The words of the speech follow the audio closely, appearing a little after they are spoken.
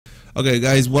Okay,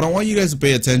 guys, what I want you guys to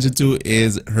pay attention to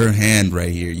is her hand right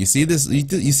here. You see this?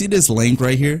 You see this link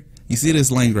right here? You see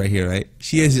this link right here, right?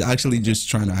 She is actually just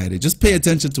trying to hide it. Just pay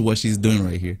attention to what she's doing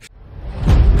right here.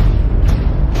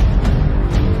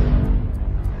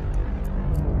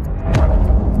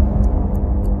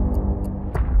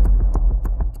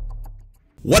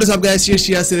 What is up, guys? Here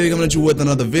she is. Today I'm coming at you with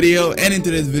another video, and in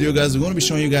today's video, guys, we're going to be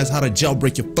showing you guys how to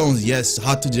jailbreak your phones. Yes,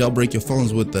 how to jailbreak your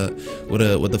phones with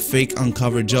the fake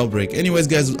uncovered jailbreak. Anyways,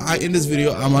 guys, in this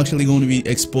video I'm actually going to be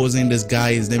exposing this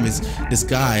guy. His name is this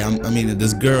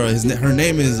girl. Her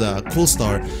name is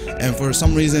Coolstar, and for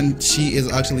some reason she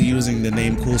is actually using the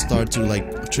name Coolstar to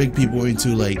like trick people into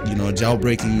like, you know,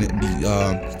 jailbreaking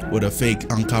with a fake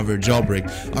uncovered jailbreak.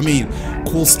 I mean,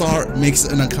 Coolstar makes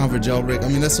an uncovered jailbreak. I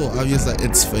mean, that's so obvious that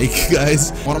it's fake,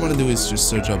 guys. What I'm gonna do is just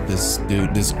search up this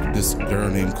dude, this girl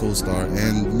named Coolstar,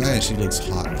 and man, she looks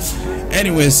hot.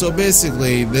 Anyway, so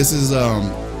basically this is her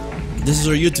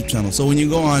YouTube channel. So when you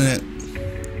go on it,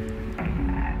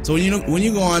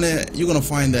 you're gonna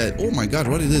find that, oh my god,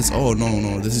 what is this? Oh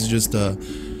no, this is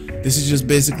just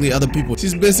basically other people.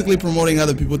 She's basically promoting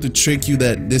other people to trick you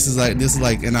that this is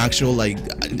like an actual like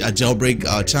a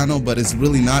jailbreak channel, but it's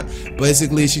really not.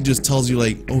 Basically, she just tells you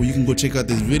like, oh, you can go check out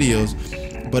these videos,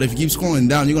 but if you keep scrolling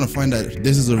down, you're gonna find that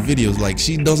this is her videos. Like,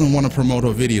 she doesn't want to promote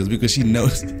her videos because she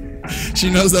knows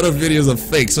that her videos are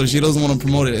fake, so she doesn't want to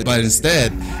promote it, but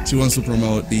instead she wants to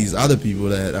promote these other people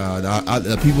that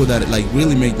the people that like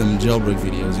really make them jailbreak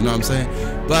videos, you know what I'm saying?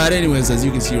 But anyways, as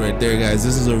you can see right there, guys,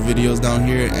 this is her videos down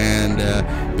here, and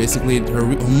basically her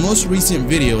most recent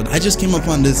video, I just came up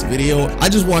on this video. I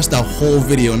just watched that whole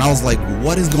video and I was like,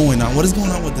 what is going on? What is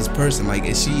going on with this person? Like,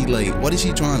 is she like, what is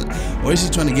she trying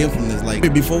to get from this?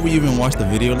 Like, before we even watch the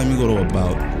video, let me go to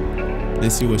about.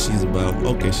 Let's see what she's about.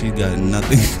 Okay, she got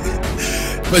nothing.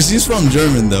 But she's from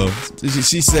German though.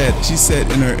 She said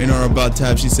in her about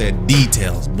tab, she said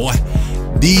details, boy,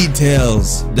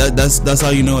 details. That's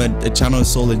how you know a channel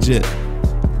is so legit.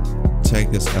 Check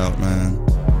this out, man.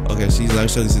 Okay, she's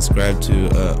actually subscribed to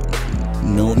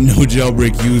no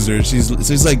jailbreak user.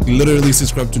 She's like literally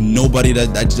subscribed to nobody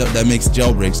that makes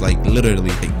jailbreaks, like literally.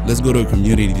 Let's go to her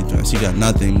community. She got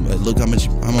nothing, but look how much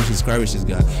subscribers she's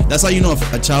got. That's how you know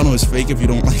if a channel is fake, if you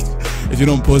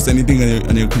don't post anything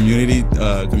on your community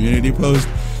post.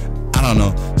 I don't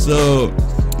know. So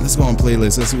let's go on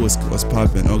playlist. Let's see what's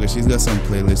popping. Okay, she's got some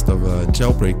playlist of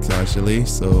jailbreak actually.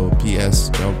 So PS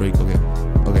jailbreak.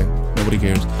 Okay, nobody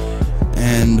cares.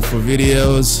 And for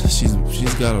videos,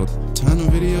 she's got a ton of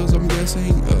videos, I'm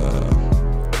guessing.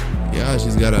 Yeah,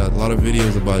 she's got a lot of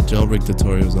videos about jailbreak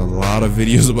tutorials.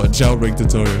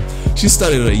 She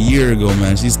started a year ago,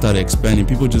 man. She started expanding.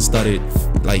 People just started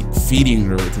like feeding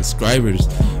her with subscribers.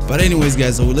 But anyways,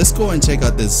 guys, so let's go and check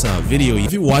out this video.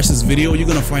 If you watch this video, you're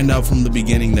gonna find out from the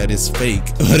beginning that it's fake.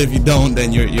 But if you don't,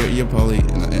 then you're probably in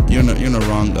the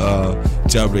wrong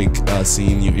jailbreak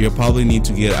scene. You probably need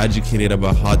to get educated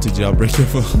about how to jailbreak your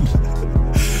phone.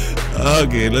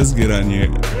 Okay, let's get on here.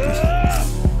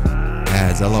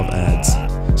 Ads, I love ads.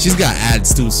 She's got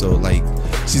ads too, so like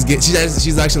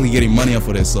she's actually getting money off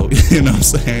of this. So you know what I'm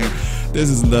saying? This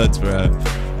is nuts, bro.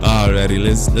 Alrighty,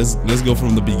 let's go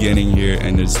from the beginning here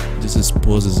and just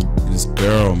expose this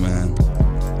girl, man.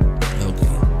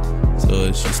 Okay,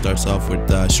 so she starts off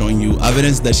with showing you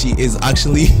evidence that she is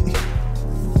actually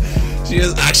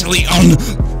on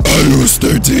iOS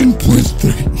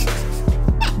 13.3.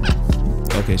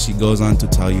 Okay, she goes on to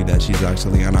tell you that she's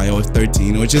actually on iOS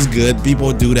 13, which is good.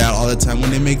 People do that all the time when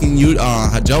they're making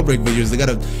jailbreak videos.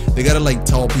 They gotta like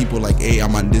tell people like, hey,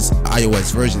 I'm on this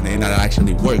iOS version, and that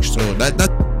actually works. So that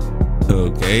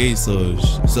okay. So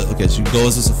okay, she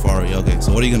goes to Safari. Okay,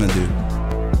 so what are you gonna do?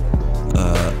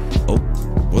 Oh,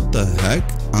 what the heck?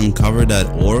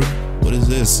 Uncover.org. What is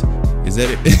this? Is that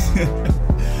it?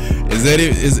 Is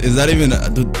that even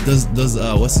does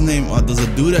what's the name? Does a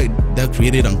dude that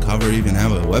created Uncover even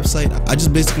have a website? I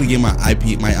just basically get my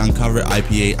Uncover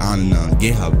IPA on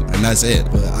GitHub, and that's it.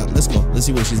 But let's go. Let's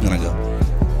see where she's gonna go.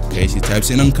 Okay, she types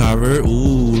in Uncover.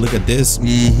 Ooh, look at this.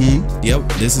 Yep,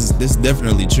 this is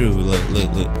definitely true. Look.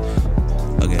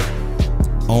 Okay.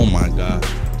 Oh my gosh.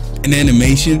 An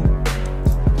animation,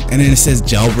 and then it says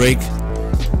jailbreak.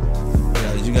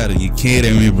 You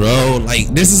kidding me, bro? Like,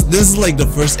 this is like the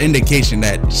first indication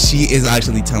that she is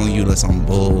actually telling you like some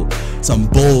bull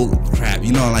crap,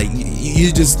 you know? Like,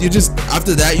 you just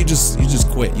after that you just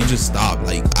quit, you just stop.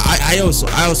 Like, I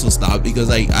also stopped because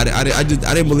like I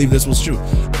didn't believe this was true,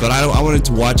 but I wanted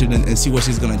to watch it and see what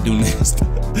she's gonna do next.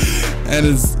 And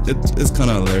it's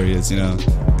kind of hilarious, you know?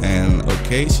 And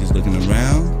okay, she's looking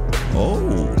around.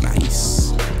 Oh,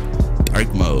 nice.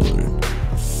 Dark mode.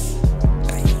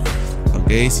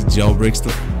 Okay, she jailbreaks the.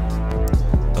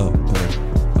 Oh,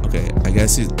 okay. I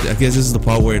guess this is the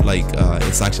part where like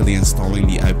it's actually installing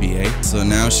the IPA. So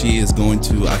now she is going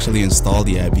to actually install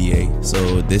the IPA.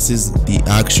 So this is the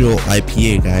actual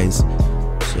IPA, guys.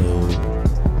 So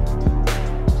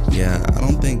yeah, I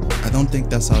don't think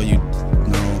that's how you.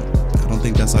 No, I don't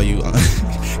think that's how you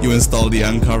you install the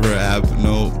Uncover app.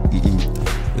 No,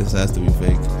 this has to be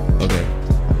fake. Okay.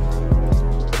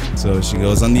 So she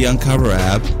goes on the Uncover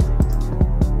app.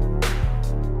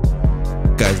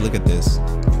 Guys, look at this.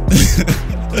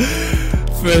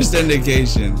 First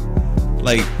indication.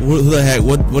 Like, who the heck?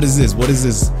 What is this? What is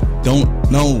this?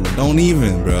 Don't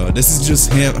even, bro. This is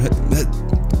just him.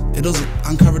 It doesn't.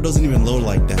 Uncover doesn't even load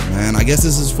like that, man. I guess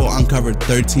this is for Uncover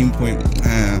 13.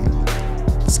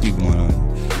 Let's keep going on.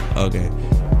 Okay.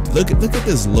 Look at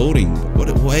this loading.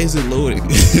 Why is it loading?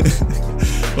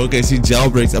 Okay, she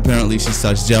jailbreaks. Apparently, she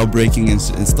starts jailbreaking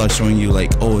and starts showing you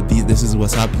like, oh, this is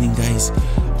what's happening, guys.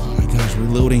 Oh my gosh,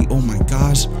 reloading. Oh my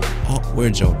gosh. Oh, we're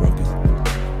jailbroken.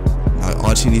 Now,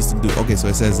 all she needs to do. Okay, so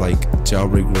it says like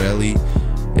jailbreak ready.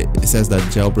 It says that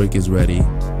jailbreak is ready.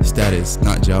 Status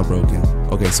not jailbroken.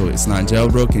 Okay, so it's not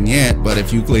jailbroken yet. But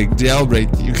if you click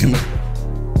jailbreak, you can.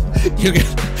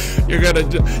 You're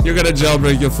gonna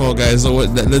jailbreak your phone, guys. So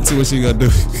let's see what she gonna do.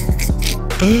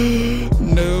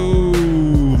 No,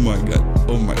 my god.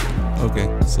 Oh my god. Okay,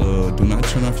 so do not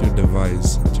turn off your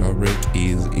device. Jailbreak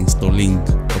is installing.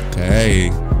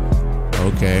 Okay.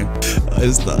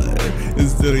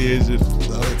 Installation.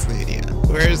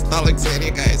 Where is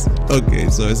Alexandria, guys? Okay,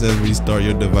 so it says restart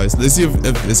your device. Let's see if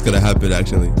it's gonna happen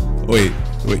actually. Wait.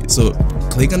 So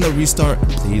click on the restart.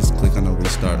 Please click on the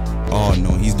restart. Oh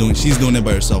no, she's doing it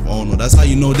by herself. Oh no, that's how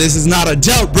you know this is not a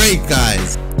jailbreak,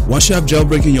 guys. Once you have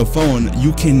jailbreak in your phone,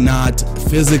 you cannot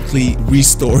physically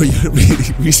restore your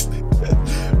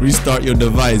restart your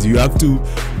device. You have to,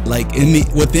 like,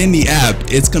 within the app,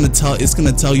 it's gonna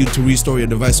tell you to restore your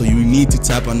device. So you need to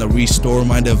tap on the restore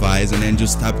my device and then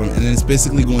just tap on, and then it's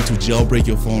basically going to jailbreak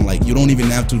your phone. Like, you don't even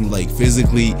have to like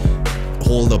physically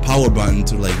hold the power button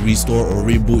to like restore or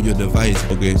reboot your device.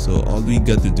 Okay, so all we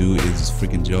got to do is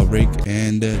freaking jailbreak,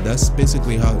 and that's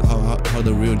basically how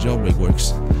the real jailbreak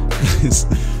works.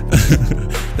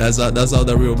 that's how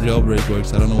the real jailbreak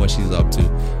works. I don't know what she's up to,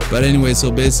 but anyway,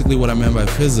 so basically what I meant by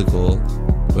physical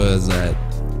was that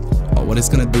what it's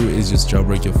gonna do is just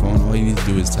jailbreak your phone. All you need to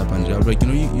do is tap on jailbreak.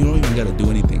 You don't even gotta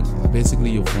do anything. Basically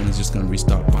your phone is just gonna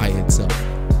restart by itself.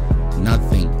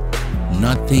 Nothing.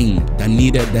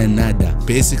 Danita danada.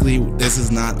 Basically, this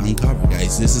is not Uncover,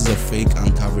 guys. This is a fake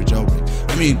Uncover jailbreak.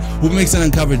 I mean, who makes an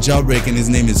Uncover jailbreak and his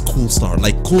name is Coolstar?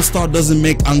 Like, Coolstar doesn't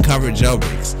make Uncover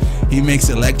jailbreaks. He makes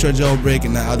Electra jailbreak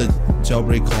and that other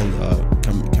jailbreak called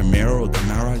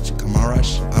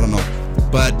Camarash. I don't know.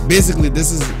 But basically,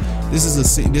 this is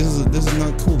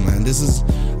not cool, man.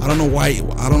 I don't know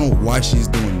why she's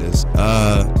doing this.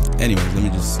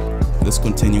 Anyways, let's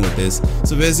continue with this.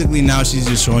 So basically now she's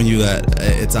just showing you that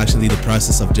it's actually the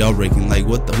process of jailbreaking. Like,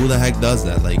 who the heck does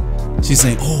that? Like, she's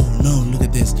saying, oh no, look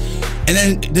at this, and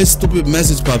then this stupid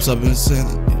message pops up and it's saying,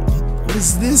 what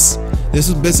is this? This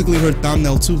is basically her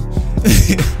thumbnail too.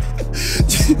 She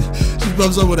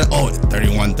pops up with that, oh,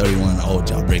 31. Oh,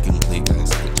 jailbreak complete,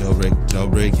 guys.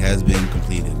 Jailbreak has been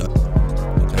completed.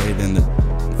 Okay, then the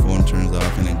phone turns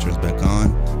off and then turns back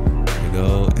on. There we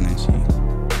go, and then she.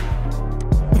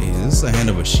 This is a hand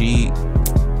of a sheet.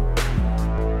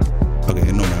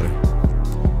 Okay, no matter.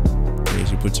 Okay,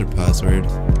 she puts her password.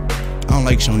 I don't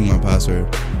like showing my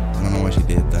password. I don't know why she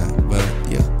did that, but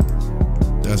yeah,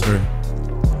 that's her.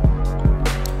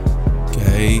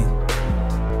 Okay.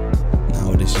 Now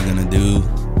what is she gonna do?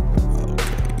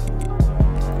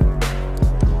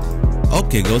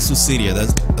 Okay, goes to Cydia.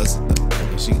 That's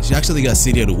okay, she actually got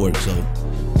Cydia to work. So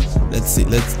let's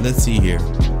see here.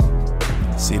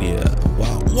 Cydia.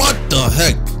 Wow, what the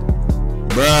heck,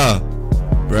 bruh,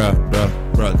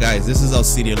 guys, this is how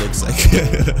Cydia looks like.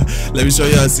 Let me show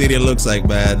you how Cydia looks like,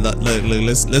 man. Look,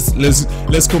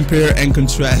 let's compare and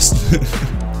contrast.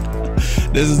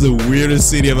 This is the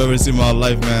weirdest Cydia I've ever seen in my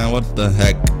life, man. What the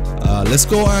heck? Let's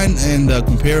go on and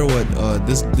compare what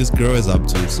this girl is up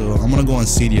to. So I'm gonna go on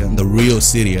Cydia, the real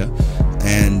Cydia,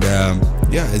 and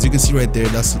yeah, as you can see right there,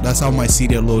 that's how my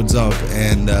Cydia loads up,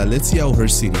 and let's see how her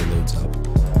Cydia loads up.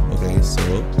 Okay, so,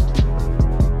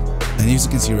 and as you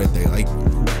can see right there, like,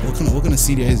 what kind of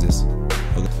Cydia is this?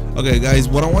 Okay, guys,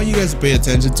 what I want you guys to pay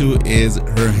attention to is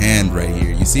her hand right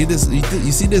here. You see this?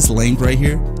 You see this link right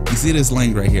here? You see this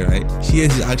link right here, right? She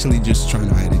is actually just trying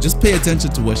to hide it. Just pay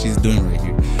attention to what she's doing right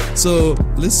here. So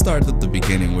let's start at the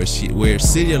beginning where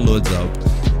Cydia loads up,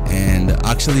 and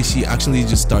actually she actually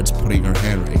just starts putting her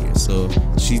hand right here. So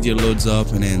she just loads up,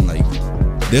 and then like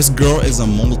this girl is a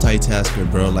multitasker,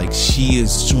 bro. Like she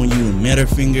is showing you the middle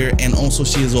finger, and also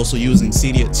she is also using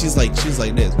Cydia. She's like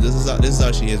this. This is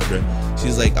how she is, bro.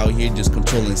 She's like out here just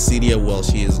controlling Cydia while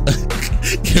she is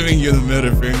giving you the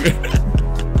middle finger.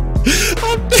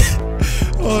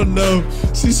 Oh no,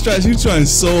 she's trying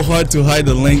so hard to hide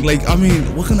the link. Like, I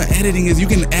mean, what kind of editing is, you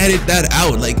can edit that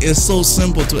out? Like, it's so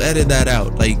simple to edit that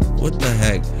out. Like, what the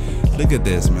heck? Look at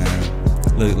this, man.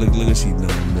 Look what she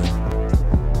doing, bro.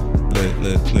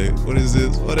 Look, what is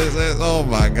this? What is this? Oh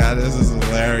my god, this is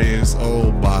hilarious.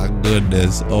 Oh my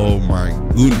goodness. Oh my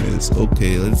goodness.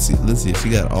 Okay, let's see. She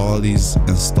got all these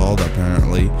installed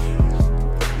apparently.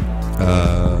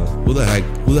 Who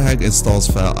the heck installs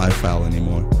iFile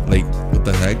anymore? Like, what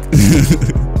the heck?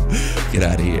 Get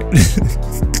out of here.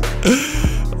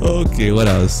 Okay, what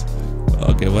else?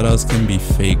 Okay, what else can be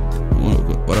fake?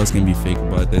 What else can be fake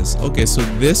about this? Okay, so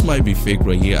this might be fake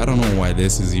right here. I don't know why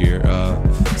this is here.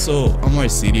 So on my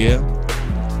Cydia,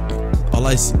 all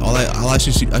I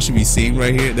should be seeing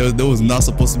right here, there was not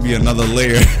supposed to be another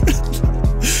layer.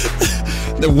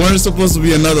 There weren't supposed to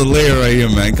be another layer right here,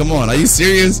 man. Come on, are you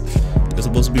serious? There's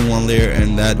supposed to be one layer,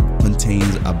 and that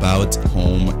contains about,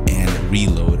 home, and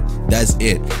reload. That's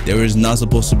it. There is not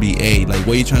supposed to be a, like,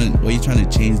 why are you trying to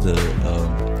change the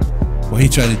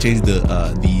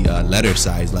letter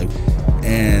size, like?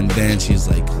 And then she's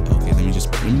like, okay, let me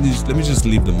just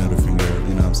leave the middle finger,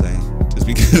 you know what I'm saying? Just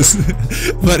because.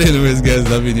 But anyways, guys,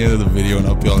 that'll be the end of the video, and I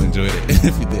hope you all enjoyed it.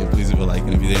 If you did, please leave a like,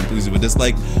 and if you didn't, please leave a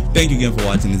dislike. Thank you again for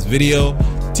watching this video.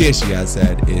 TSGI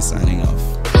said is signing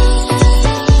off.